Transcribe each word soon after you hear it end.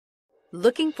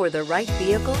Looking for the right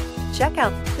vehicle? Check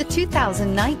out the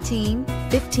 2019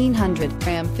 1500.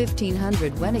 Ram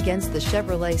 1500 went against the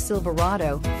Chevrolet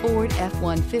Silverado, Ford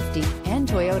F-150, and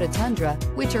Toyota Tundra,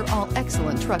 which are all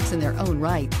excellent trucks in their own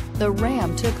right. The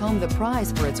Ram took home the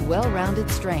prize for its well-rounded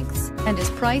strengths and is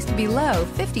priced below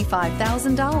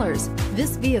 $55,000.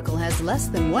 This vehicle has less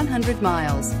than 100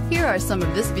 miles. Here are some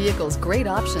of this vehicle's great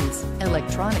options: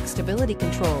 electronic stability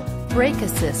control, brake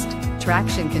assist,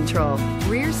 traction control,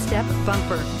 rear step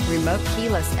bumper, remote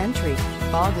keyless entry,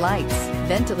 fog lights,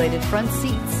 ventilated front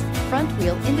seats, front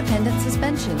wheel independent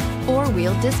suspension,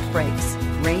 four-wheel disc brakes,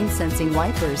 rain sensing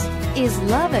wipers. Is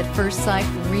love at first sight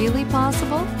really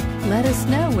possible? Let us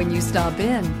know when you stop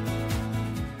in.